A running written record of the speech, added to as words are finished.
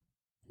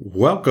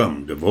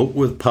Welcome to Vote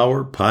with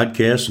Power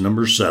podcast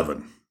number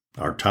 7.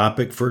 Our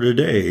topic for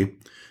today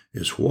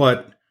is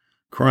what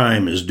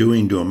crime is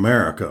doing to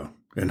America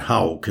and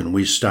how can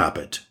we stop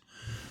it.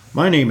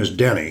 My name is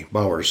Denny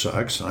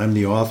Bowersox. I'm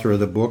the author of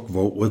the book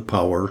Vote with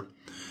Power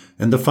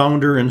and the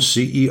founder and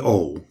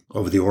CEO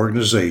of the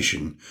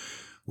organization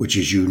which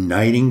is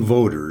uniting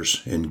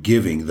voters and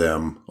giving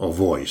them a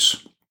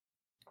voice.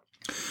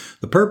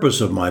 The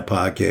purpose of my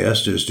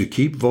podcast is to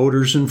keep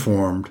voters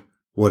informed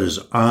what is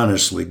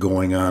honestly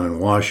going on in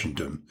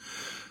Washington,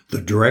 the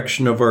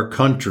direction of our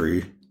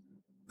country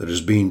that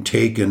is being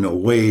taken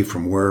away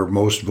from where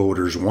most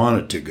voters want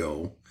it to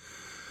go,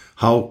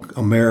 how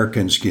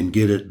Americans can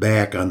get it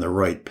back on the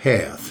right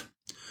path.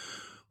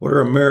 What are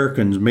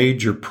Americans'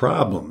 major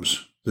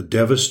problems, the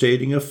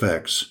devastating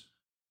effects,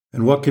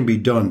 and what can be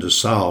done to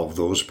solve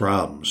those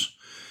problems,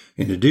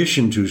 in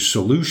addition to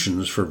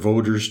solutions for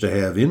voters to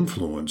have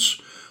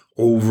influence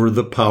over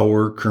the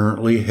power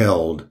currently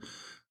held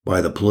by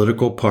the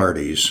political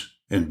parties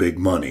and big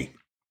money.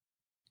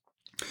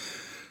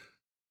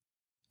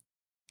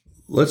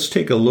 Let's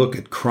take a look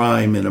at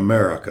crime in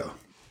America.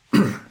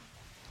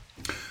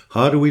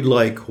 How do we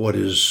like what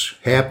is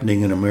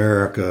happening in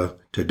America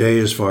today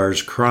as far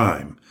as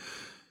crime?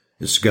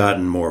 It's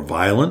gotten more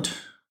violent,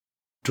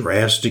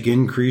 drastic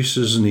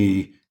increases in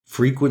the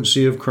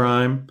frequency of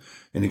crime,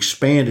 and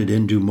expanded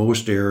into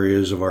most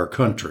areas of our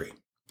country.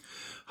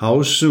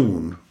 How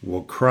soon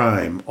will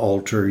crime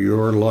alter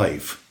your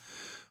life?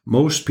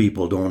 Most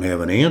people don't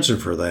have an answer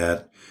for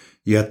that,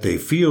 yet they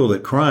feel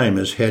that crime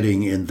is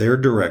heading in their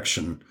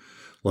direction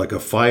like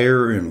a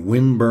fire and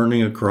wind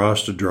burning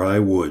across the dry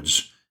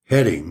woods,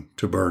 heading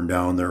to burn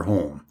down their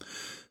home.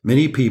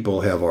 Many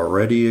people have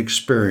already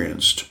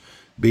experienced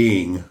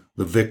being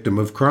the victim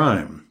of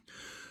crime.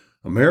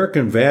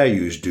 American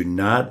values do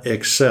not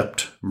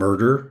accept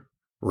murder,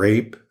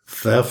 rape,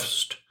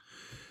 theft,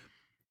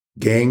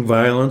 gang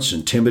violence,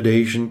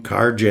 intimidation,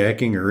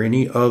 carjacking, or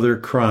any other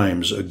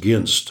crimes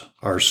against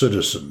our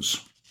citizens.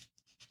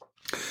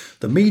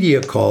 The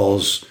media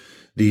calls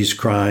these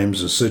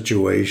crimes and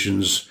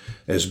situations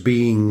as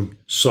being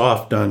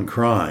soft on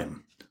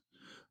crime.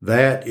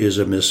 That is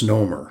a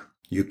misnomer.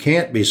 You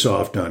can't be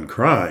soft on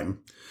crime,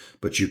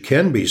 but you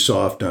can be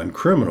soft on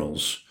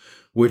criminals,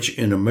 which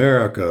in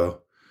America,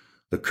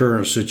 the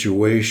current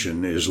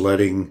situation is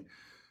letting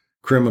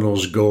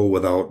criminals go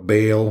without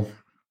bail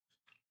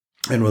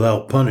and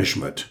without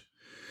punishment.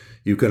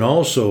 You can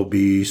also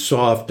be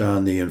soft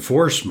on the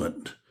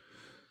enforcement,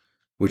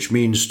 which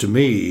means to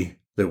me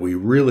that we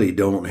really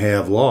don't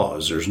have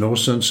laws. There's no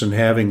sense in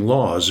having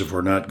laws if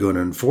we're not going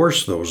to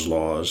enforce those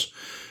laws,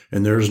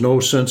 and there's no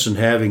sense in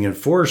having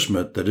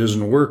enforcement that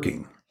isn't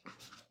working.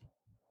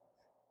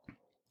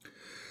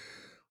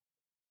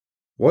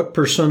 What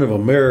percent of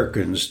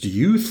Americans do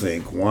you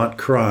think want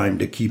crime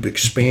to keep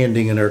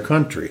expanding in our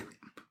country?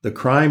 The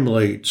crime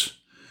rates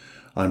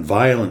on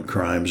violent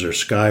crimes are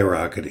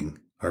skyrocketing.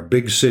 Our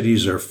big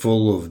cities are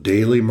full of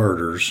daily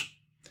murders,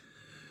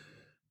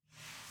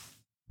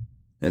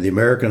 and the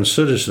American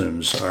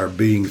citizens are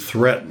being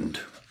threatened.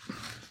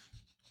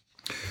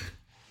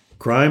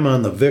 Crime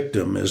on the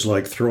victim is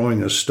like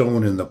throwing a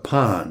stone in the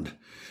pond.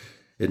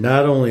 It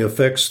not only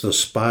affects the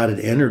spot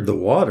it entered the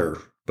water,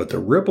 but the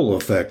ripple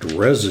effect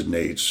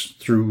resonates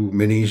through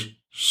many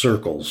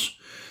circles,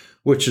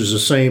 which is the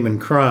same in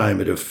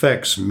crime. It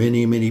affects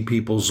many, many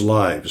people's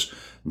lives,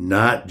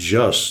 not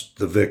just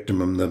the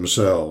victim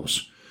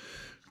themselves.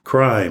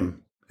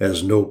 Crime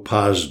has no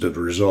positive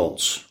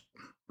results.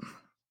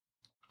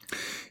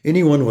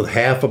 Anyone with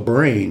half a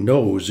brain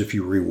knows if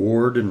you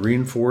reward and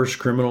reinforce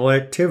criminal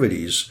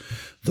activities,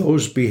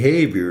 those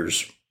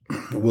behaviors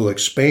will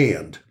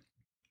expand.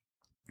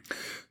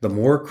 The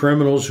more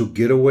criminals who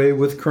get away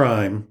with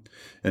crime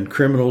and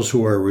criminals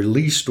who are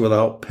released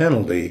without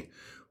penalty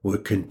will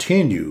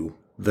continue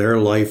their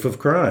life of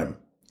crime.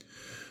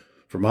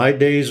 From my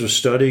days of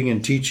studying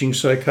and teaching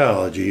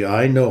psychology,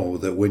 I know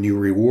that when you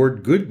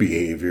reward good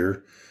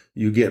behavior,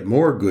 you get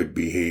more good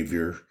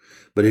behavior.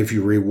 But if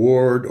you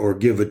reward or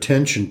give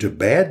attention to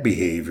bad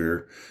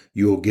behavior,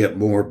 you will get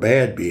more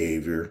bad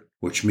behavior,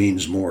 which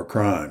means more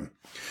crime.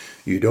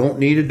 You don't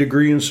need a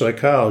degree in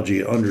psychology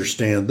to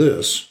understand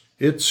this.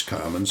 It's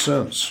common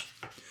sense.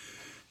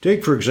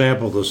 Take, for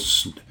example, the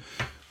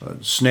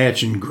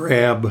snatch and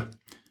grab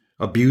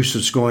abuse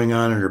that's going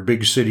on in our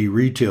big city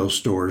retail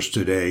stores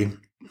today.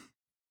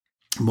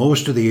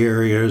 Most of the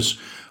areas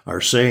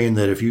are saying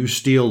that if you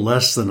steal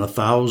less than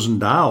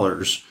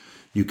 $1,000,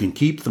 you can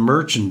keep the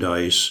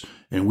merchandise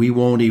and we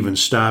won't even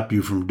stop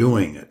you from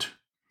doing it.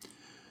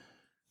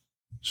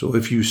 So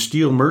if you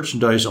steal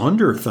merchandise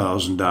under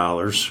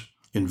 $1,000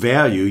 in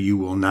value, you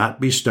will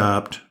not be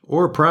stopped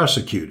or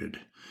prosecuted.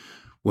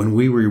 When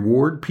we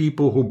reward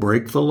people who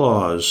break the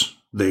laws,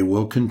 they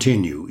will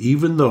continue,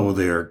 even though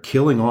they are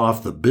killing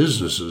off the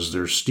businesses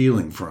they're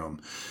stealing from.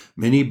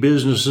 Many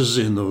businesses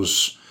in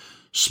those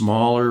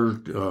smaller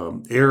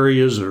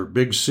areas or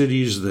big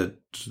cities that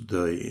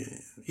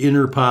the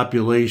inner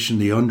population,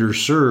 the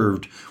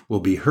underserved, will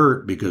be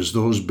hurt because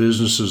those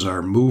businesses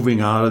are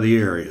moving out of the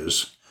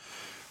areas.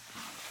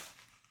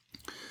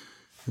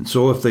 And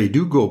so if they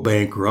do go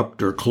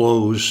bankrupt or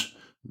close,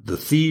 the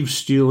thieves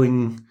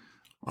stealing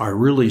are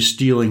really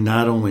stealing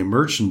not only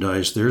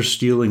merchandise, they're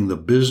stealing the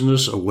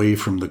business away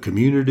from the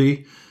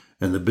community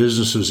and the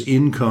business's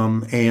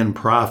income and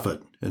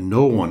profit. And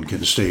no one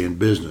can stay in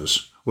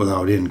business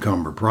without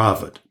income or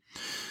profit.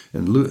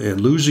 And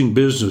losing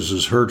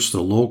businesses hurts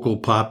the local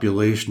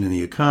population and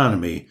the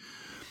economy,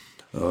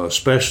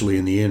 especially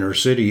in the inner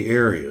city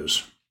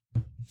areas.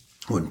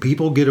 When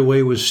people get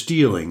away with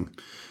stealing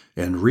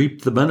and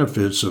reap the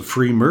benefits of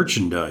free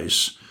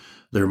merchandise,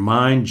 their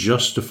mind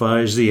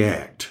justifies the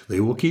act. They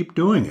will keep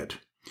doing it.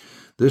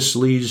 This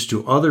leads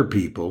to other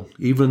people,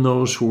 even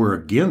those who are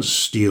against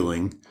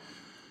stealing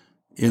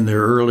in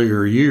their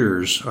earlier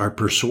years, are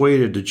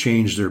persuaded to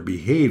change their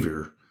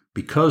behavior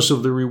because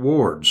of the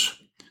rewards.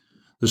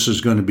 This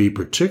is going to be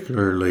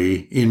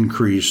particularly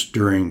increased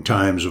during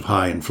times of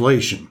high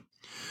inflation.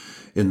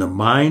 In the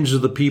minds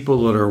of the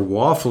people that are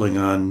waffling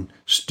on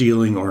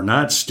stealing or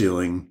not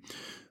stealing,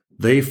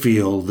 they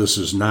feel this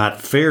is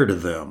not fair to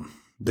them.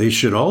 They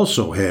should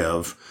also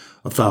have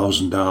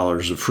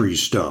 $1,000 of free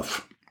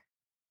stuff.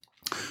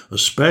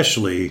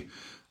 Especially,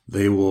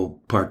 they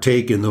will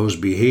partake in those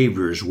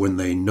behaviors when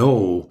they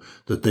know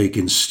that they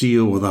can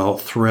steal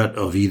without threat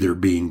of either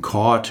being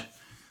caught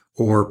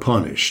or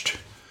punished.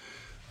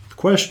 The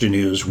question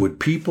is, would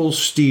people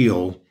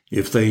steal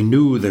if they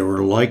knew they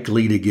were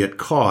likely to get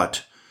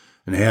caught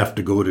and have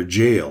to go to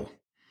jail?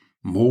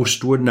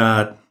 Most would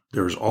not.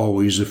 There's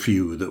always a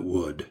few that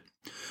would.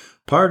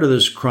 Part of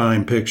this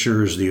crime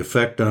picture is the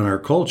effect on our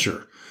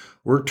culture.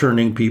 We're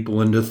turning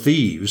people into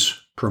thieves,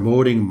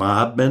 promoting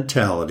mob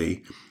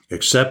mentality,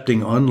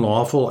 accepting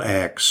unlawful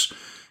acts,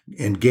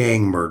 and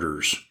gang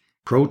murders.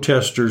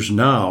 Protesters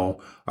now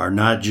are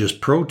not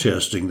just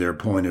protesting their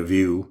point of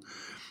view.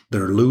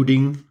 They're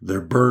looting,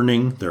 they're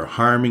burning, they're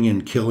harming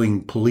and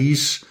killing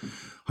police,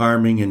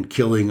 harming and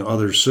killing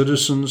other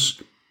citizens,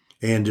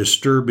 and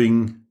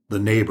disturbing the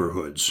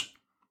neighborhoods.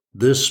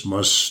 This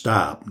must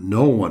stop.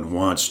 No one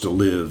wants to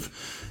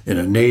live in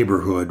a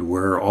neighborhood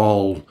where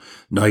all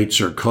nights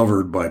are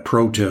covered by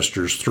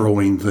protesters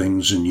throwing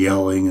things and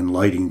yelling and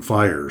lighting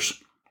fires.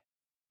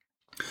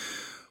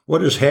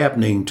 What is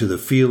happening to the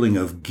feeling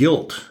of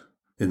guilt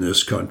in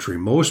this country?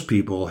 Most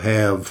people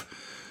have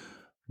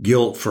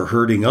guilt for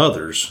hurting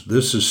others.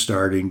 This is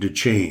starting to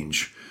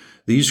change.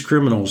 These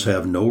criminals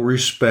have no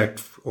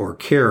respect or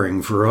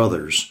caring for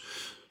others.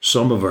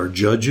 Some of our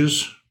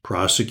judges,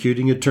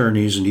 prosecuting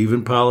attorneys, and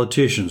even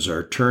politicians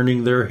are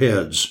turning their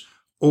heads,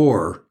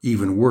 or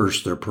even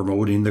worse, they're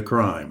promoting the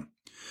crime.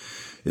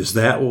 Is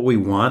that what we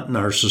want in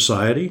our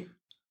society?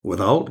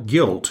 Without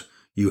guilt,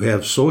 you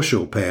have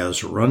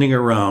sociopaths running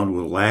around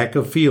with lack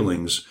of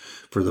feelings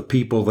for the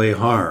people they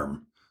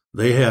harm.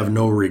 They have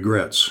no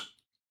regrets.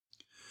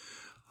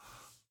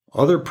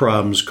 Other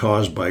problems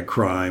caused by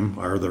crime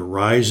are the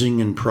rising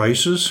in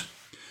prices,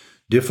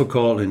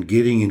 difficult in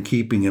getting and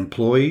keeping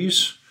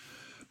employees,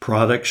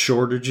 product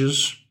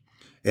shortages,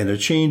 and a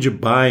change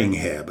of buying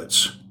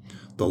habits.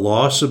 The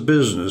loss of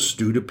business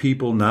due to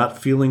people not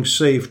feeling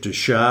safe to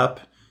shop,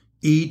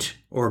 eat,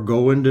 or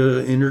go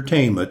into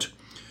entertainment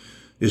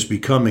is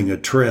becoming a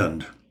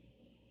trend.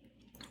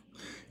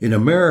 In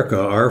America,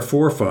 our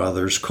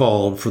forefathers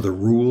called for the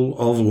rule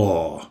of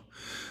law,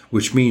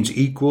 which means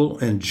equal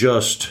and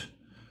just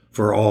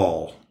for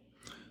all.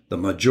 The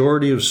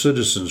majority of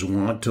citizens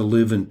want to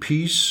live in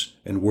peace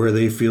and where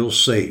they feel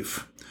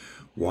safe.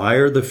 Why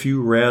are the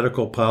few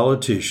radical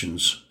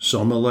politicians,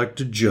 some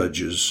elected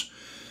judges,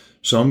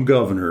 some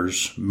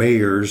governors,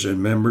 mayors,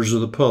 and members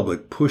of the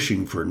public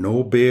pushing for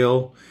no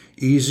bail,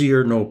 easy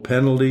or no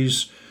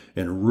penalties,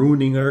 and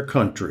ruining our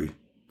country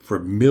for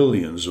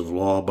millions of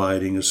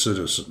law-abiding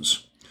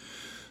citizens?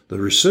 The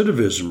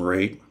recidivism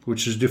rate,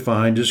 which is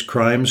defined as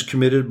crimes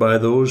committed by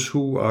those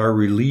who are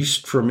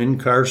released from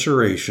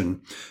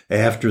incarceration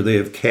after they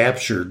have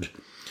captured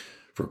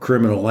for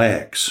criminal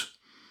acts.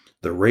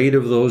 The rate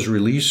of those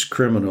released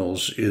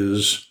criminals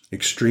is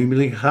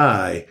extremely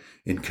high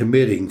in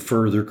committing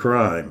further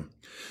crime.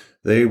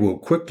 They will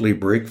quickly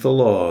break the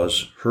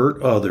laws,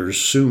 hurt others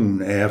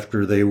soon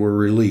after they were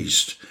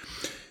released.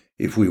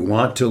 If we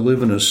want to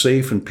live in a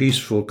safe and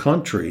peaceful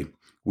country,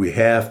 we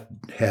have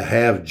to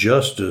have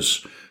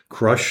justice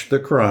crush the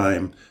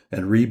crime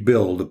and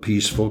rebuild a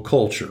peaceful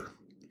culture.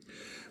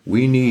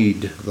 We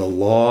need the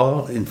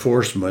law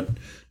enforcement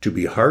to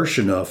be harsh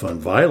enough on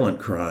violent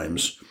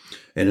crimes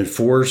and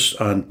enforce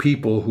on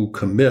people who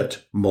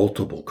commit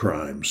multiple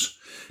crimes.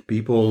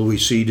 People we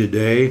see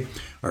today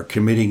are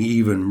committing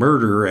even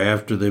murder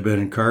after they've been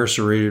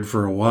incarcerated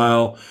for a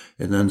while,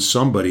 and then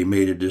somebody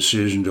made a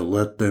decision to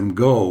let them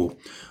go,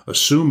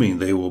 assuming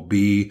they will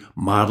be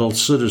model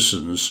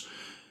citizens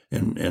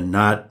and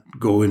not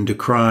go into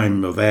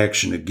crime of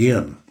action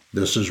again.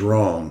 This is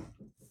wrong.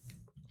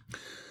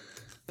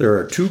 There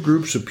are two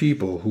groups of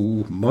people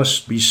who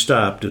must be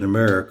stopped in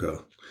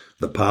America: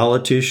 the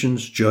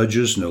politicians,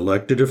 judges, and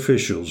elected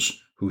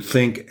officials who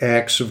think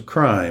acts of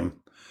crime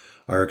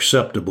are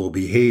acceptable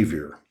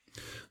behavior.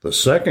 The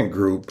second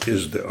group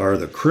are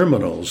the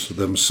criminals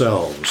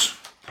themselves.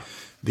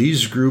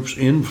 These groups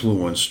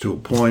influence to a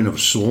point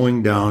of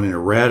slowing down and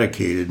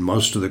eradicated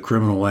most of the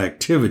criminal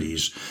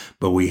activities,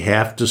 but we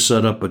have to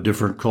set up a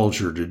different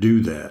culture to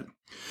do that.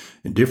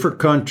 In different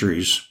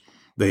countries,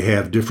 they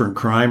have different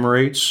crime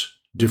rates,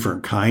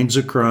 different kinds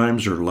of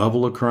crimes or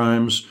level of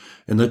crimes,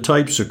 and the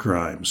types of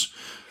crimes.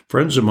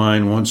 Friends of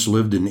mine once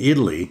lived in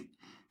Italy.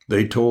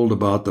 They told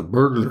about the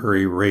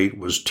burglary rate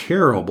was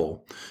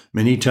terrible.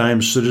 Many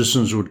times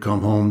citizens would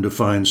come home to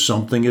find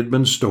something had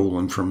been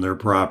stolen from their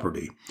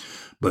property.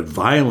 But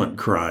violent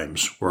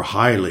crimes were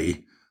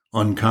highly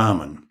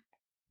uncommon.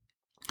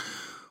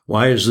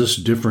 Why is this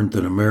different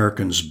than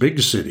Americans' big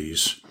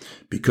cities?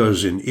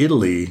 Because in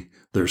Italy,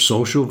 their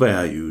social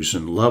values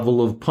and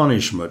level of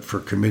punishment for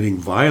committing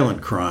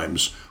violent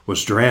crimes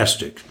was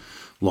drastic.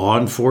 Law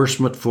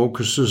enforcement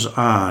focuses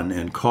on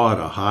and caught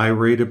a high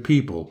rate of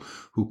people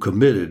who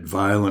committed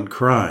violent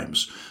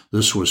crimes.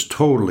 This was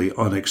totally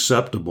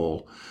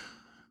unacceptable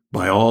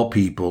by all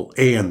people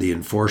and the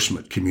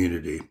enforcement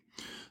community.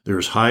 They're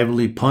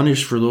highly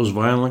punished for those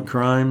violent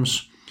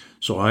crimes.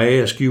 So I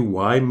ask you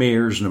why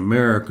mayors in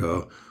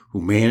America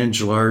who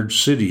manage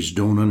large cities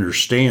don't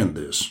understand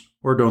this,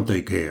 or don't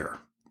they care?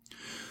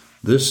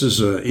 This is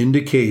an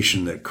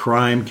indication that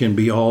crime can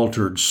be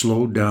altered,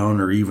 slowed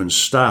down, or even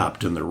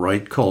stopped in the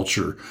right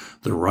culture,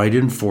 the right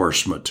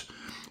enforcement,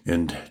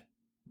 and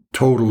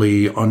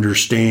totally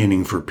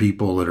understanding for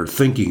people that are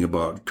thinking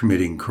about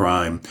committing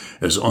crime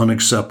as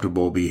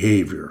unacceptable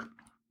behavior.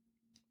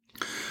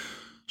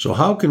 So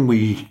how can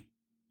we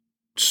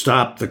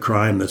stop the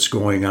crime that's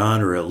going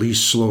on, or at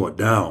least slow it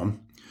down?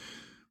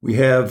 We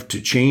have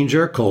to change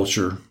our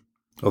culture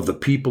of the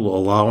people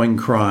allowing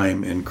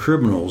crime and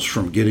criminals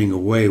from getting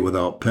away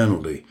without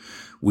penalty.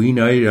 We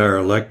need our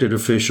elected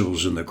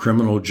officials in the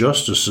criminal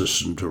justice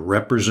system to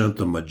represent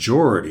the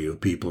majority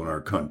of people in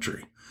our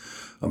country.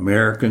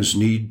 Americans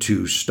need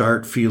to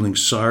start feeling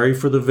sorry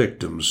for the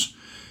victims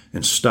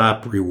and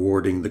stop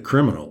rewarding the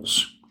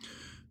criminals.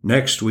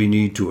 Next, we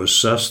need to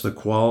assess the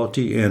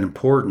quality and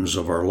importance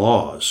of our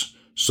laws.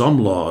 Some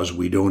laws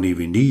we don't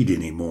even need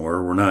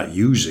anymore, we're not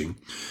using,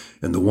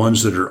 and the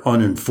ones that are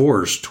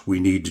unenforced we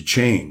need to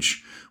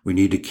change. We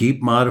need to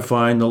keep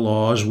modifying the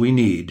laws we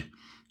need,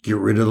 get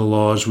rid of the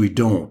laws we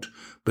don't,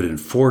 but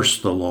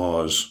enforce the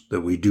laws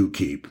that we do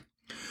keep.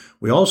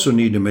 We also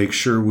need to make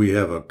sure we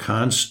have a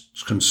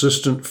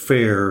consistent,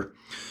 fair,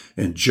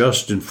 and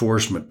just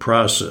enforcement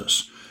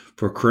process.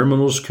 For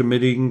criminals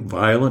committing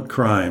violent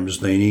crimes,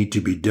 they need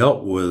to be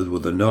dealt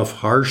with enough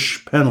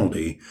harsh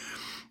penalty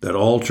that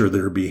alter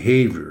their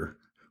behavior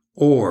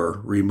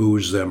or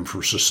removes them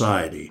from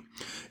society.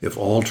 If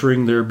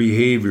altering their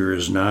behavior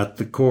is not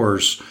the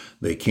course,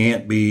 they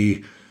can't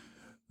be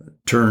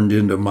turned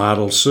into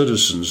model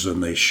citizens,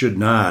 and they should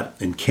not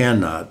and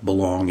cannot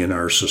belong in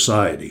our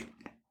society.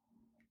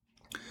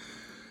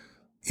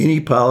 Any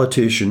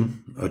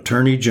politician,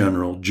 attorney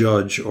general,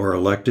 judge, or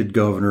elected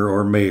governor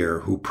or mayor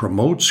who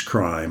promotes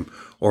crime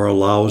or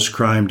allows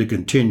crime to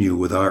continue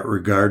without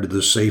regard to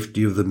the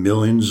safety of the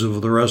millions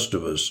of the rest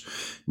of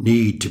us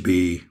need to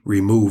be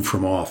removed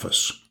from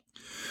office.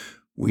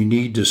 We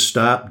need to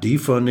stop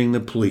defunding the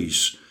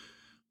police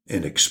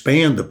and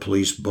expand the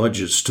police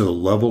budgets to the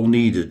level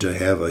needed to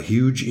have a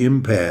huge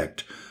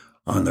impact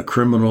on the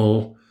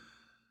criminal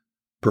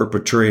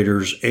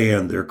perpetrators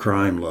and their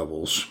crime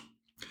levels.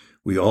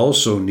 We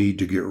also need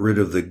to get rid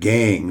of the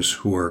gangs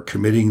who are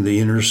committing the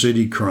inner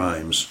city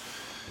crimes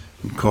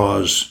and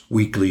cause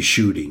weekly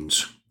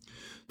shootings.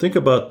 Think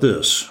about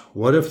this.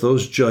 What if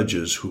those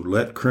judges who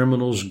let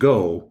criminals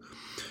go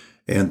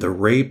and the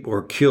rape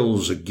or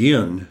kills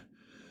again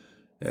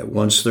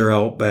once they're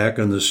out back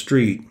on the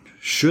street,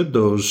 should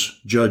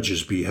those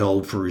judges be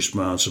held for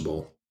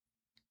responsible?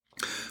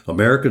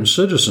 American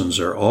citizens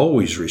are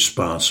always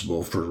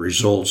responsible for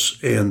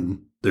results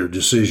and their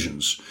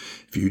decisions.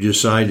 If you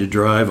decide to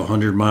drive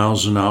 100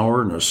 miles an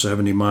hour in a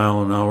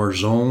 70-mile-an-hour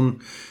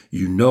zone,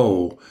 you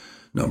know,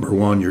 number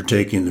one, you're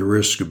taking the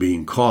risk of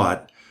being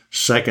caught.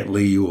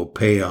 Secondly, you will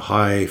pay a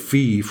high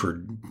fee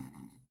for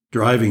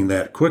driving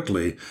that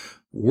quickly.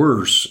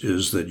 Worse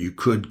is that you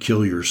could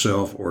kill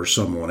yourself or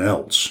someone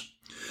else.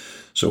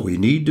 So we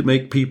need to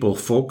make people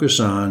focus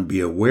on, be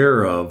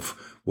aware of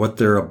what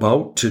they're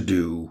about to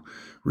do,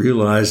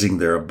 realizing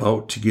they're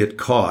about to get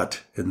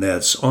caught, and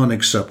that's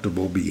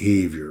unacceptable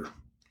behavior.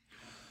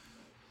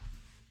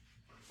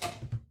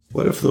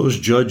 What if those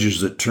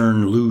judges that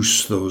turn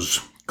loose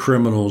those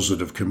criminals that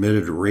have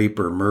committed rape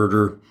or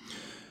murder,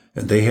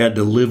 and they had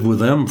to live with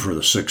them for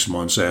the 6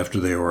 months after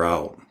they were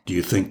out? Do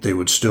you think they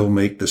would still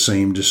make the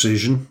same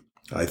decision?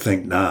 I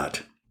think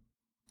not.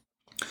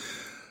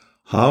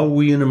 How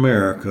we in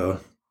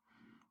America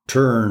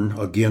turn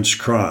against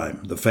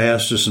crime. The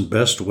fastest and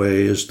best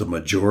way is the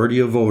majority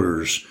of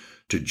voters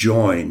to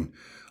join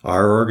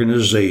our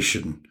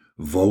organization,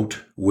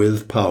 Vote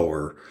with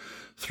Power,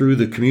 through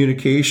the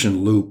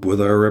communication loop with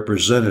our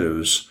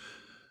representatives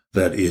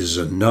that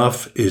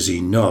enough is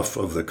enough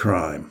of the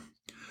crime.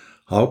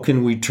 How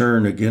can we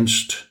turn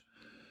against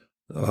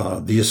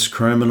these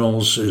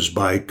criminals? Is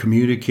by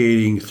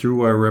communicating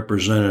through our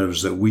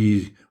representatives that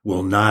we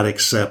will not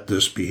accept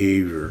this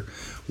behavior.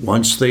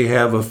 Once they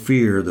have a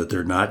fear that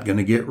they're not going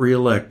to get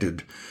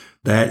reelected,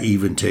 that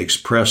even takes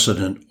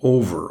precedent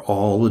over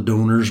all the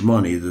donors'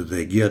 money that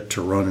they get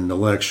to run an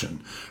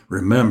election.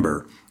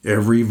 Remember,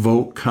 every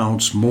vote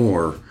counts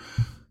more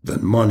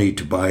than money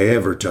to buy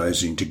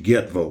advertising to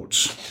get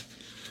votes.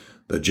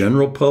 The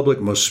general public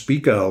must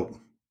speak out,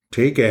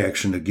 take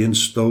action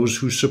against those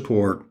who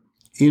support,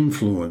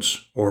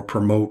 influence, or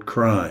promote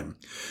crime.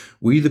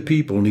 We, the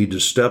people, need to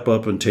step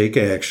up and take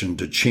action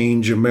to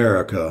change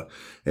America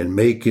and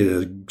make it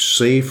a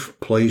safe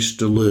place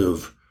to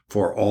live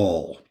for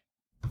all.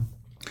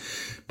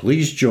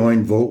 Please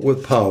join Vote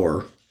with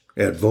Power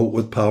at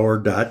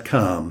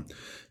votewithpower.com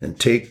and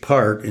take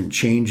part in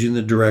changing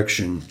the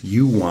direction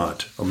you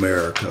want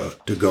America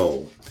to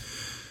go.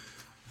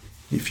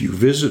 If you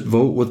visit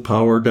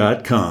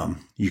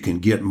votewithpower.com, you can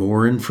get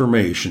more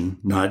information,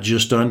 not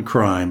just on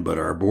crime, but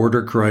our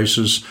border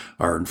crisis,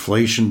 our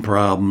inflation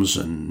problems,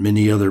 and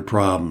many other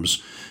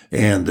problems,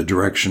 and the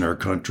direction our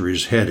country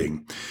is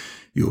heading.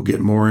 You'll get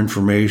more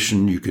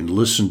information. You can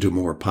listen to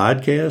more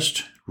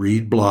podcasts,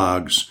 read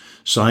blogs,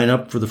 sign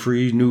up for the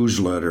free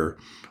newsletter,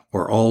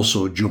 or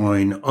also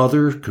join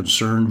other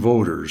concerned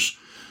voters,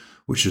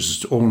 which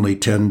is only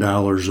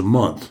 $10 a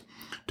month,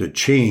 to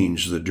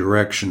change the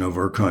direction of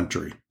our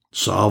country,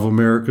 solve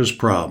America's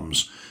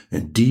problems,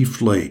 and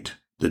deflate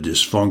the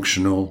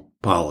dysfunctional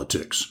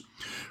politics.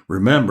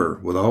 Remember,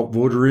 without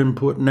voter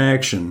input and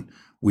action,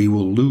 we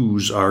will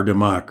lose our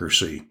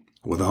democracy.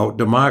 Without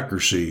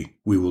democracy,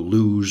 we will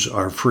lose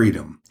our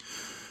freedom.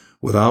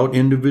 Without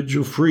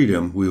individual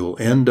freedom, we will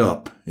end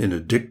up in a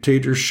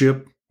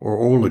dictatorship or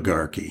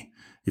oligarchy.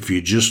 If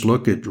you just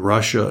look at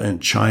Russia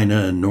and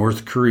China and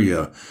North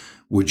Korea,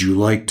 would you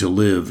like to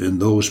live in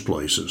those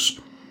places?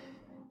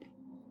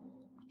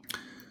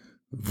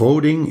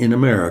 Voting in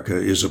America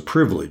is a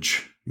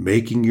privilege.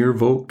 Making your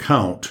vote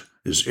count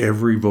is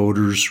every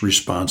voter's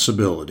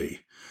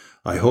responsibility.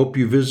 I hope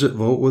you visit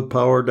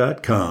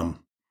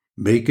votewithpower.com,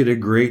 make it a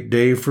great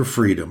day for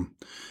freedom,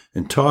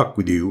 and talk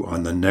with you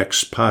on the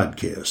next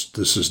podcast.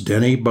 This is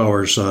Denny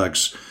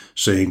Bowersox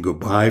saying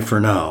goodbye for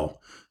now.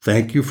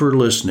 Thank you for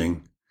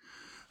listening.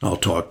 I'll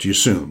talk to you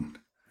soon.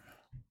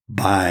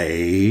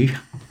 Bye.